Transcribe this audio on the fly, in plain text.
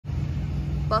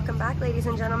Welcome back, ladies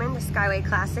and gentlemen, to Skyway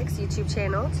Classics YouTube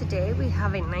channel. Today we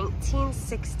have a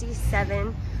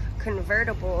 1967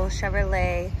 convertible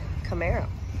Chevrolet Camaro.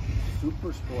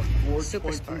 Super Sport,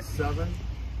 427,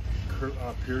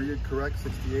 period correct,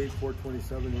 68,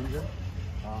 427 engine.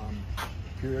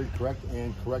 Period correct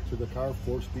and correct to the car,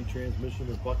 4-speed transmission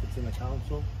with buckets in the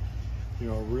console. You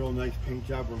know, a real nice paint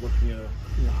job. We're looking at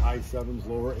high 7s,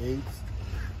 lower 8s.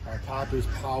 Top is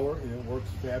power and it works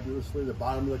fabulously. The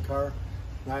bottom of the car,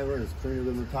 Nyla, is cleaner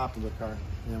than the top of the car.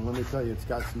 And let me tell you, it's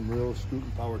got some real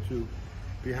scooting power too.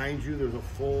 Behind you, there's a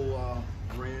full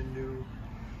brand new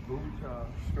boot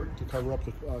skirt to cover up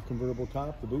the convertible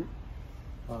top, the boot.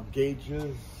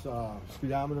 Gauges,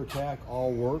 speedometer tack,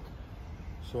 all work.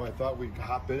 So I thought we'd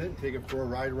hop in it and take it for a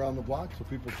ride around the block so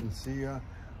people can see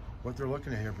what they're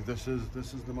looking at here. But this is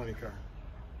the money car.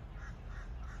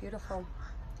 Beautiful.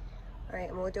 All right,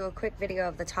 and we'll do a quick video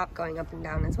of the top going up and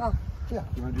down as well. Yeah,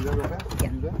 you want to do that real fast? Yeah.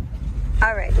 Do that?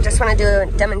 All right, just want to do a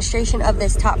demonstration of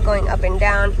this top going up and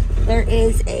down. There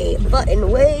is a button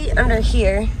way under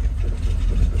here,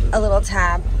 a little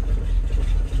tab.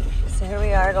 So here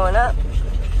we are going up.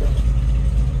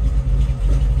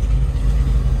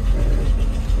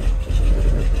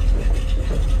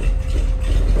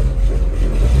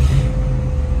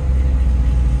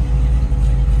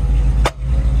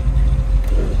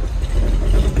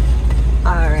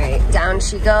 Down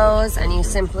she goes, and you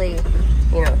simply,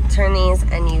 turn these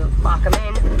and you lock them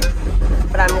in.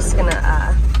 But I'm just gonna,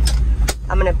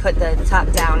 I'm gonna put the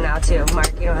top down now too.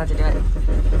 Mark, you don't have to do it.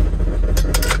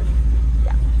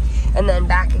 Yeah. And then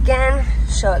back again,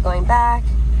 show it going back.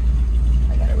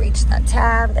 I gotta reach that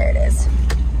tab, there it is.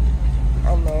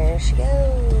 And there she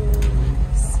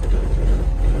goes.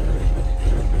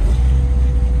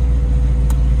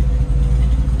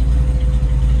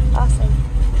 Awesome.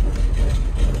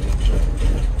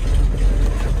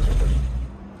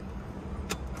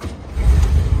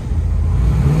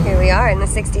 Are in the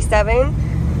 67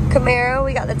 Camaro.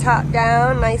 We got the top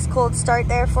down, nice cold start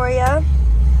there for you.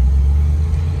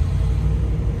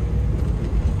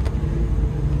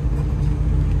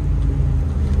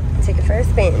 Take it for a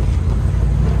spin.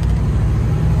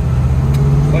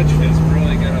 Clutch feels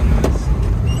really good on this.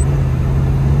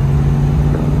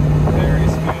 Very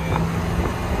smooth.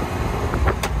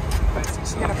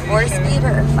 You got a 4-speed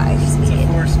or a 5-speed? It's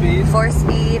a 4-speed.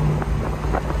 4-speed.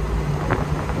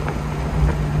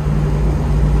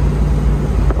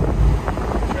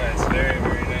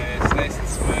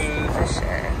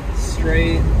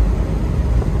 Straight.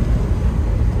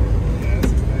 Yeah,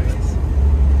 this is nice.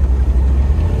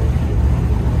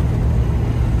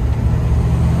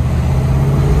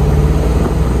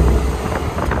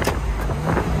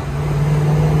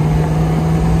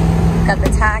 Got the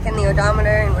tach and the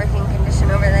odometer in working condition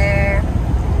over there.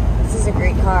 This is a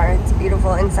great car. It's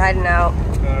beautiful inside and out.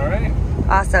 All right.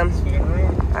 Awesome. Spin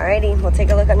around. Alrighty, we'll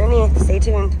take a look underneath. Stay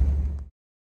tuned.